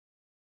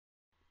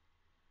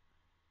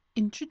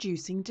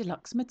Introducing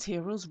Deluxe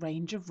Materials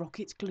range of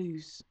Roket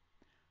Glues.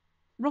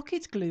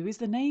 Roket Glue is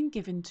the name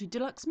given to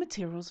Deluxe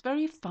Materials'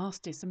 very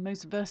fastest and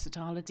most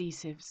versatile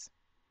adhesives.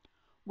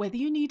 Whether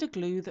you need a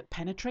glue that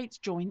penetrates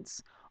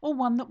joints or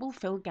one that will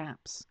fill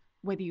gaps,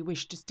 whether you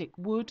wish to stick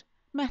wood,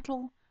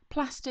 metal,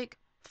 plastic,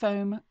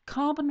 foam,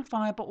 carbon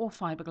fibre or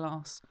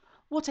fiberglass,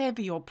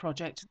 whatever your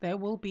project, there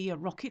will be a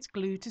Roket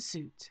Glue to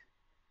suit.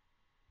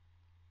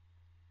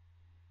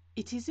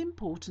 It is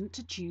important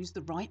to choose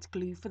the right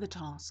glue for the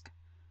task.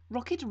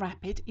 Roket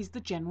Rapid is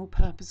the general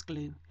purpose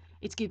glue.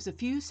 It gives a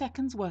few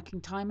seconds working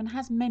time and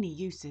has many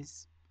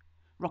uses.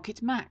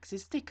 Roket Max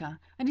is thicker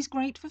and is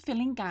great for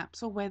filling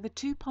gaps or where the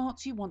two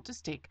parts you want to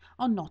stick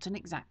are not an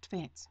exact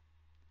fit.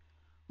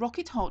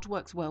 Roket Hot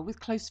works well with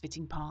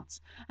close-fitting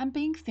parts, and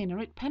being thinner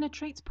it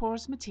penetrates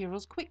porous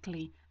materials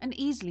quickly and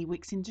easily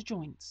wicks into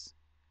joints.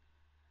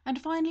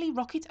 And finally,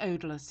 Roket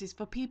Odourless is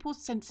for people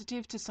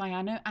sensitive to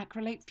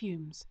cyanoacrylate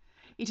fumes.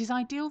 It is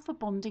ideal for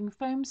bonding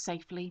foam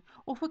safely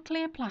or for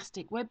clear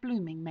plastic where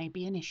blooming may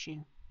be an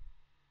issue.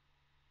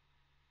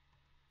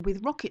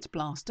 With Roket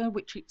Blaster,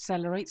 which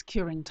accelerates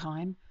curing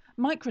time,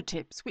 Micro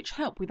Tips, which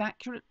help with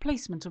accurate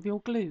placement of your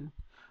glue,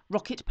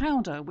 Roket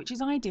Powder, which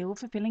is ideal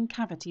for filling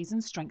cavities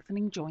and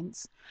strengthening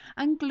joints,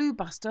 and Glue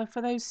Buster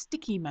for those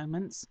sticky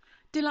moments,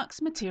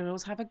 Deluxe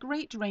Materials have a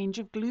great range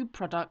of glue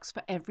products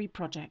for every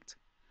project.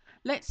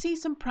 Let's see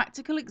some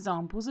practical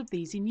examples of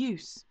these in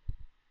use.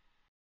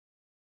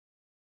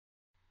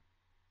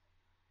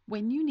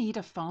 When you need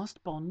a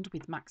fast bond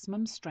with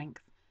maximum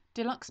strength,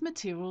 Deluxe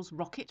Materials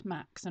Roket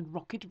Max and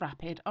Roket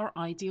Rapid are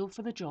ideal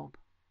for the job.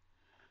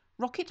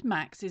 Roket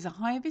Max is a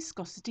high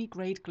viscosity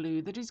grade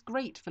glue that is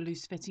great for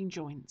loose-fitting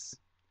joints.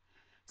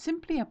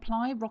 Simply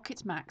apply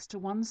Roket Max to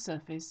one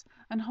surface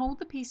and hold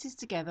the pieces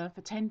together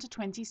for 10 to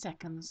 20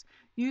 seconds,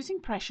 using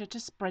pressure to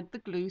spread the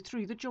glue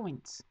through the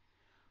joints.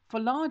 For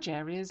large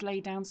areas,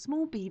 lay down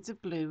small beads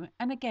of glue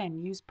and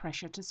again use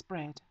pressure to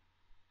spread.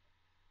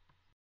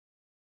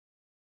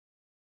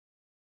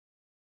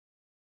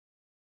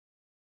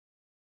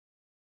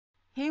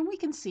 Here we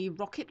can see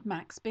Roket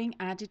Max being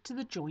added to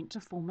the joint to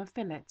form a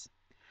fillet,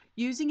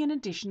 using in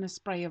addition a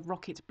spray of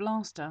Roket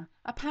Blaster,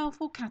 a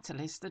powerful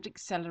catalyst that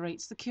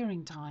accelerates the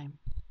curing time.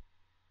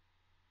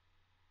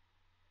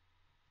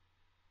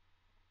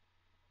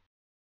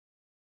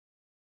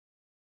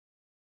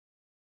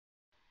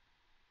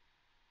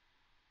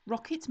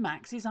 Roket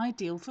Max is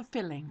ideal for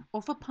filling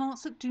or for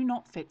parts that do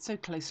not fit so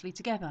closely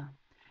together.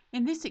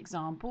 In this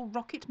example,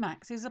 Roket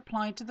Max is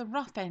applied to the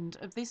rough end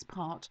of this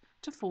part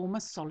to form a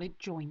solid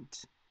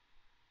joint.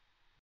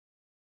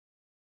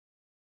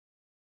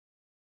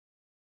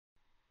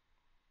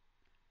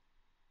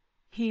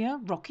 Here,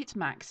 Roket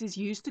Max is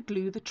used to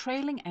glue the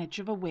trailing edge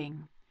of a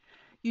wing.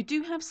 You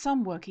do have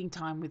some working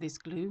time with this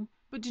glue,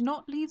 but do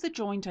not leave the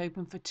joint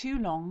open for too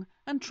long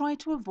and try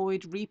to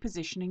avoid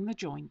repositioning the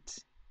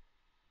joint.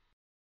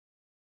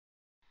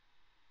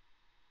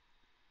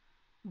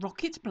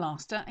 Roket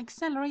Blaster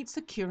accelerates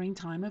the curing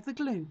time of the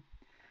glue.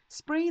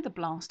 Spray the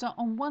blaster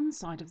on one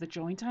side of the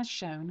joint as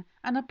shown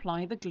and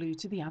apply the glue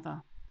to the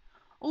other.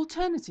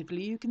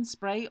 Alternatively, you can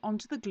spray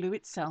onto the glue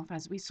itself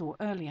as we saw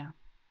earlier.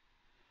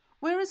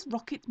 Whereas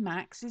Roket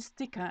Max is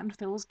thicker and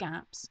fills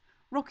gaps,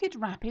 Roket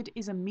Rapid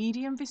is a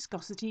medium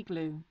viscosity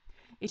glue.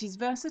 It is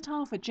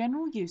versatile for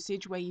general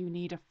usage where you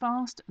need a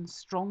fast and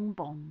strong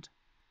bond.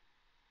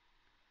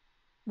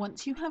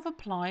 Once you have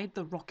applied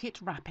the Roket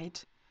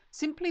Rapid,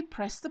 simply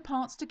press the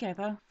parts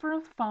together for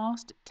a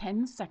fast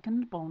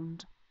 10-second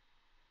bond.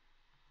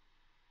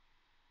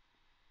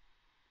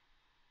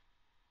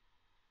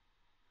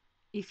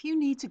 If you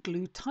need to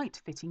glue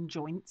tight-fitting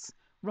joints,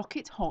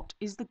 Roket Hot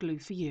is the glue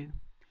for you.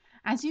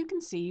 As you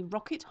can see,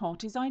 Roket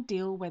Hot is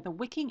ideal where the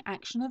wicking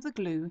action of the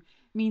glue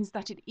means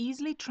that it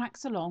easily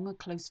tracks along a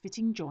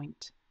close-fitting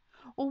joint,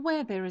 or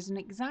where there is an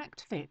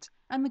exact fit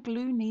and the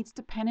glue needs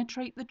to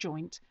penetrate the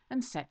joint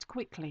and set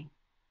quickly.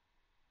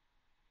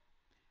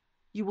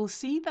 You will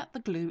see that the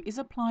glue is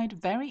applied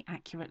very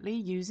accurately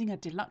using a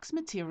Deluxe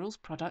Materials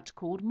product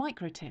called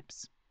Micro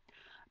Tips.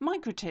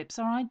 Micro Tips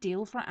are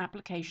ideal for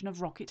application of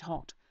Roket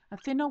Hot, a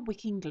thinner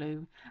wicking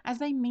glue, as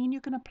they mean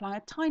you can apply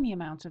a tiny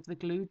amount of the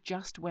glue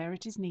just where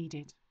it is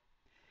needed.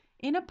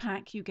 In a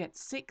pack you get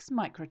 6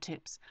 Micro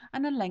Tips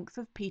and a length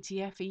of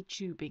PTFE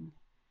tubing.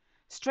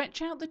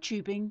 Stretch out the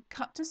tubing,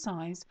 cut to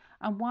size,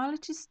 and while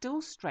it is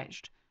still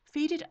stretched,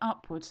 feed it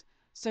upwards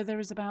so there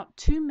is about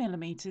 2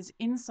 mm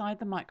inside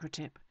the Micro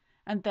Tip,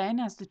 and then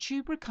as the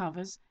tube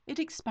recovers, it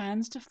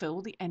expands to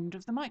fill the end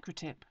of the Micro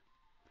Tip.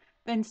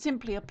 Then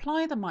simply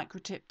apply the Micro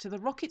Tip to the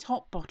Roket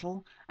Hot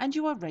bottle and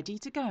you are ready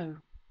to go.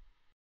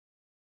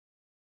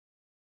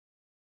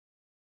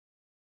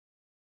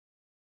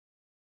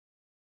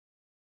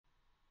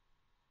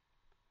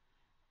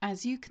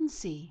 As you can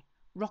see,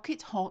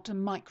 Roket Hot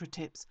and Micro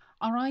Tips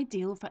are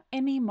ideal for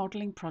any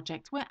modelling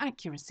project where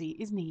accuracy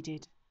is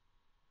needed.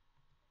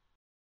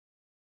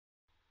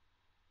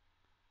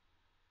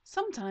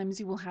 Sometimes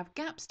you will have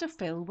gaps to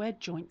fill where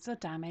joints are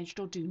damaged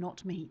or do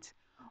not meet,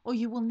 or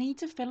you will need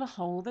to fill a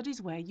hole that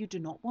is where you do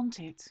not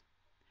want it.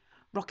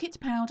 Roket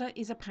powder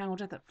is a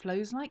powder that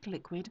flows like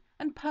liquid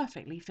and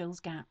perfectly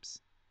fills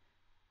gaps.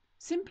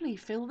 Simply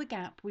fill the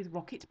gap with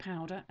Roket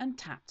powder and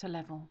tap to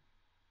level.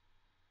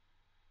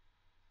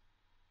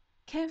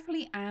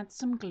 Carefully add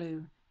some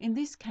glue, in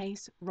this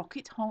case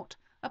Roket Hot,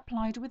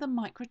 applied with a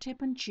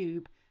microtip and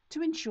tube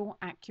to ensure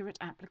accurate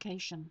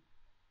application.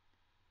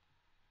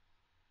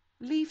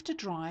 Leave to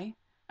dry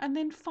and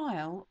then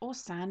file or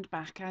sand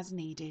back as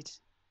needed.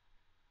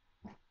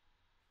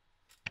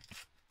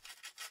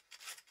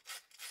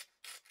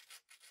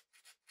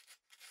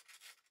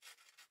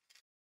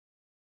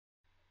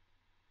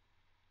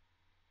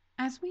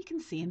 As we can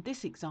see in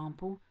this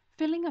example,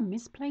 filling a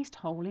misplaced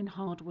hole in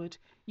hardwood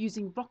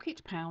using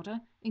Roket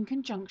powder in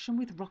conjunction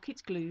with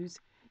Roket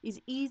glues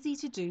is easy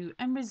to do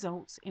and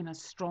results in a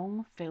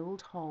strong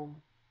filled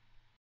hole.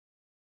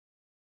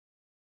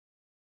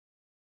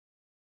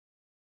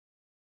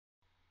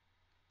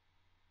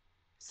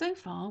 So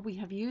far we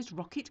have used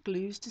Roket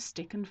glues to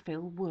stick and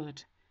fill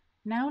wood.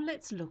 Now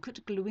let's look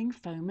at gluing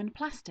foam and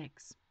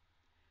plastics.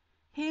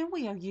 Here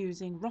we are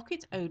using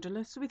Roket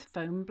Odourless with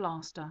Foam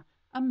Blaster,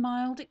 a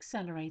mild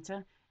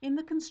accelerator in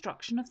the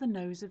construction of the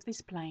nose of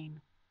this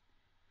plane.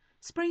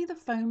 Spray the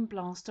Foam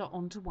Blaster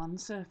onto one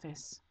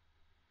surface.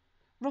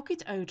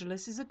 Roket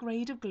Odourless is a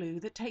grade of glue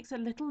that takes a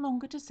little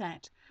longer to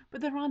set,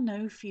 but there are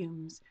no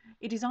fumes.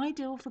 It is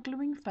ideal for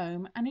gluing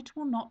foam and it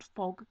will not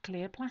fog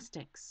clear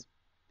plastics.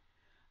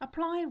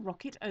 Apply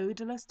Roket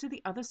Odourless to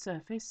the other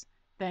surface,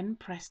 then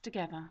press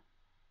together.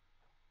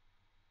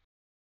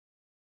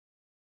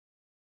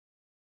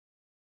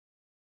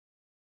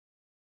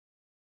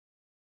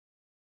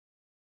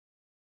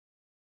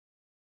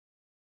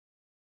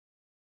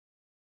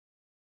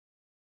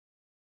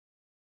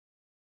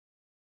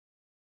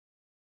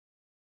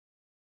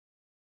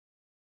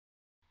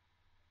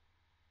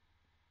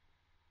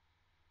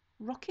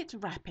 Roket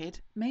Rapid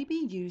may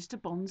be used to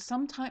bond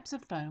some types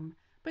of foam,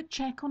 but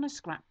check on a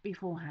scrap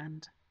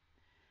beforehand.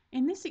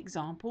 In this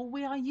example,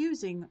 we are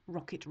using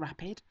Roket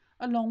Rapid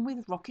along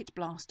with Roket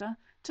Blaster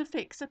to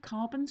fix a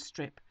carbon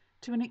strip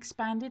to an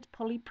expanded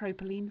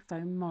polypropylene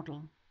foam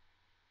model.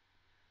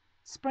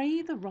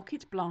 Spray the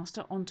Roket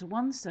Blaster onto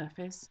one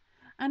surface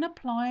and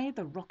apply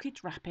the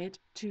Roket Rapid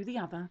to the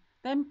other,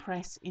 then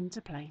press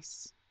into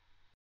place.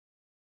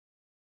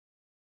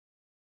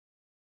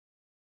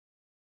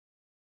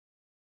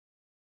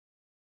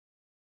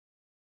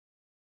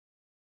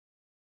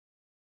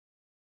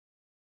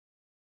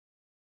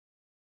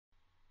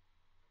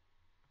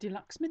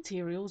 Deluxe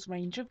Materials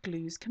range of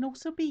glues can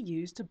also be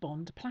used to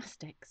bond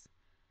plastics.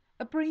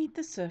 Abrade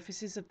the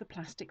surfaces of the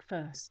plastic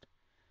first.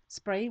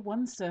 Spray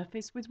one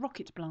surface with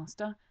Roket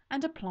Blaster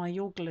and apply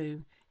your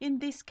glue, in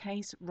this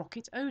case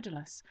Roket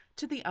Odourless,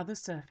 to the other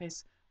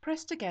surface.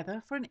 Press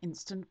together for an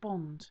instant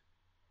bond.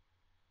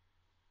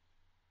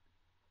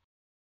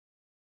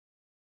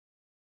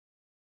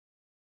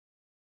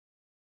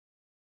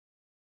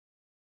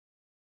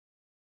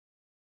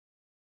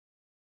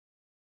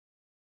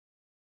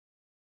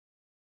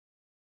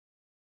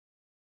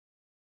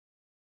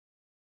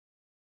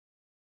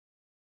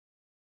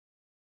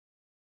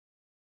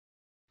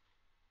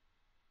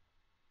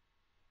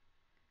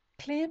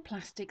 Clear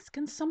plastics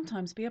can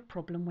sometimes be a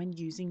problem when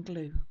using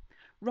glue.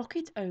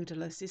 Roket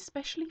Odourless is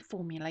specially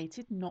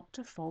formulated not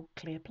to fog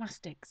clear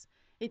plastics.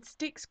 It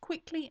sticks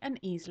quickly and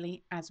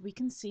easily, as we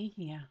can see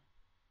here.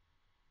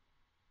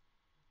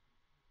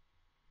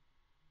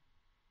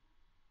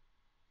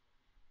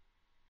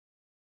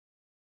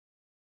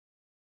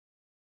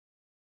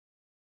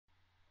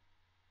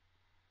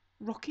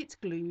 Roket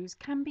glues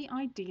can be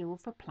ideal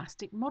for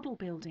plastic model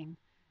building.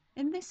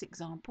 In this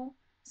example,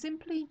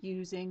 simply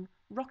using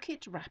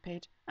Roket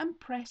Rapid and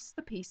press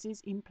the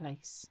pieces in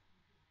place.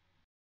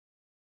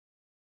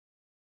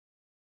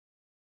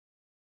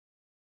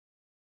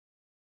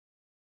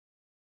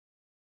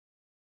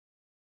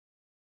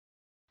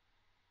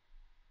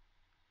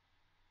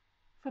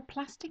 For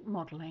plastic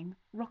modelling,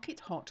 Roket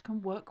Hot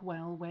can work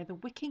well where the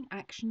wicking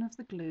action of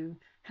the glue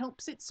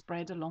helps it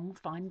spread along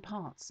fine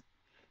parts.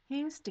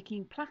 Here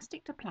sticking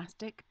plastic to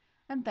plastic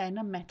and then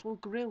a metal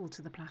grill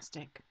to the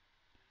plastic.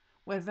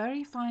 Where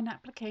very fine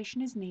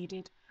application is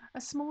needed, a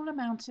small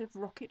amount of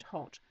Roket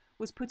Hot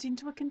was put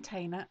into a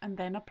container and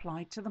then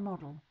applied to the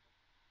model.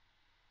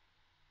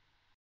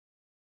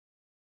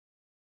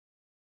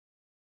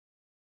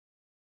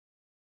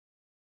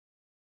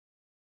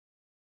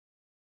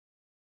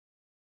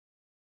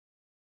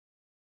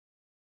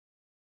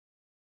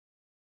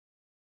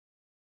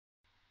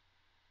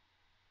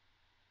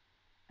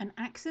 An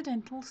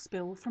accidental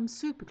spill from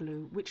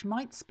superglue, which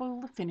might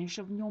spoil the finish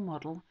of your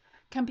model,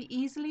 can be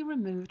easily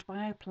removed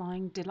by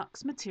applying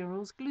Deluxe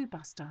Materials Glue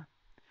Buster.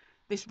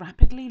 This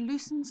rapidly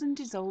loosens and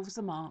dissolves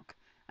the mark,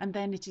 and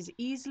then it is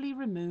easily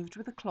removed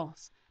with a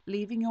cloth,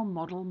 leaving your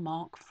model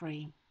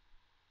mark-free.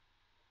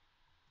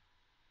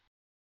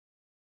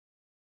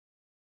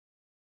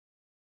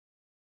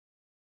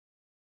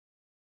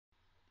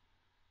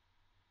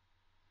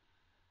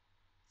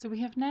 So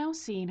we have now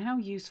seen how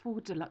useful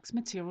Deluxe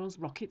Materials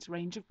Roket's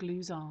range of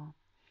glues are.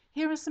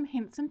 Here are some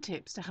hints and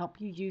tips to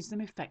help you use them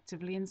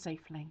effectively and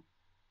safely.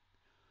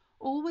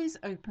 Always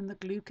open the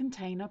glue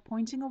container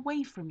pointing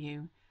away from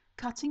you,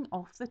 cutting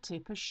off the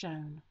tip as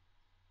shown.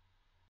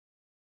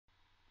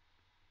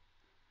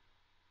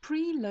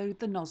 Pre-load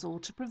the nozzle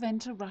to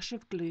prevent a rush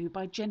of glue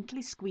by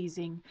gently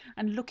squeezing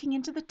and looking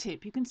into the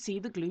tip you can see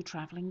the glue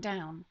travelling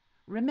down.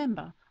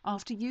 Remember,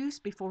 after use,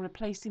 before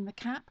replacing the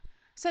cap,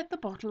 set the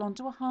bottle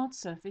onto a hard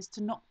surface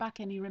to knock back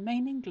any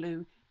remaining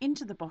glue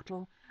into the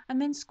bottle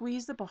and then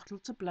squeeze the bottle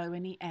to blow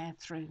any air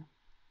through.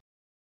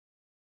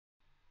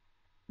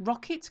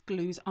 Roket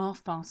glues are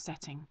fast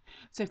setting,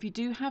 so if you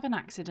do have an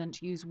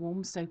accident, use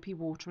warm soapy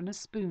water and a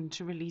spoon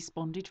to release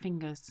bonded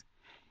fingers.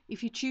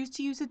 If you choose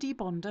to use a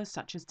debonder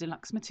such as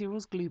Deluxe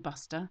Materials Glue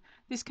Buster,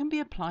 this can be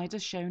applied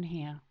as shown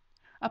here.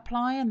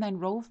 Apply and then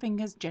roll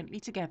fingers gently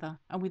together,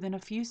 and within a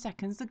few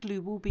seconds the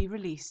glue will be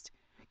released.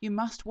 You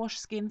must wash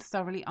skin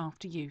thoroughly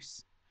after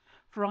use.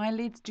 For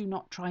eyelids, do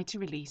not try to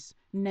release.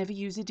 Never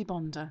use a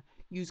debonder.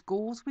 Use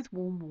gauze with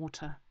warm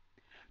water.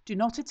 Do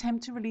not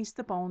attempt to release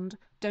the bond.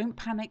 Don't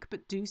panic,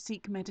 but do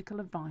seek medical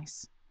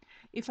advice.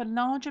 If a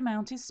large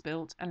amount is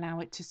spilt, allow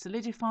it to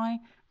solidify,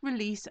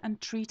 release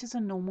and treat as a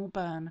normal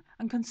burn,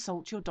 and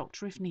consult your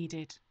doctor if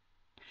needed.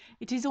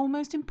 It is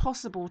almost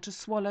impossible to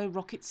swallow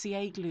Roket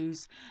CA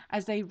glues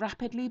as they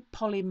rapidly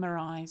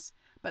polymerize,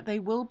 but they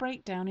will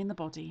break down in the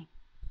body.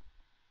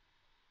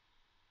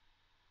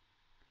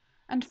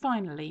 And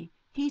finally,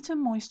 heat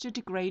and moisture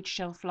degrade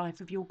shelf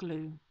life of your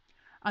glue.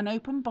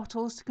 Unopened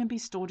bottles can be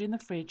stored in the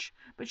fridge,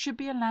 but should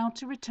be allowed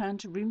to return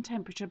to room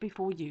temperature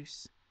before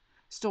use.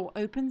 Store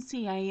open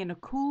CA in a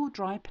cool,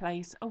 dry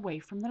place away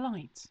from the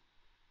light.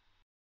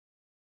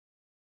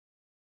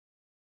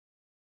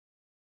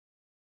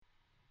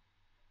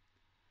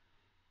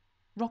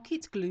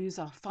 Roket glues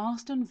are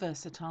fast and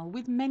versatile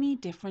with many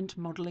different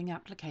modelling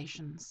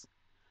applications.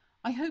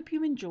 I hope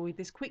you enjoyed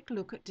this quick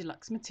look at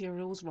Deluxe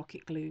Materials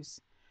Roket glues.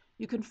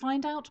 You can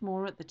find out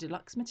more at the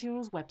Deluxe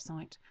Materials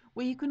website,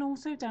 where you can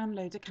also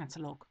download a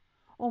catalogue.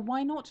 Or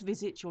why not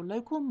visit your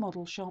local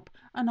model shop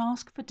and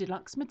ask for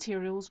Deluxe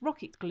Materials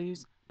Roket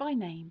glues by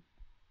name.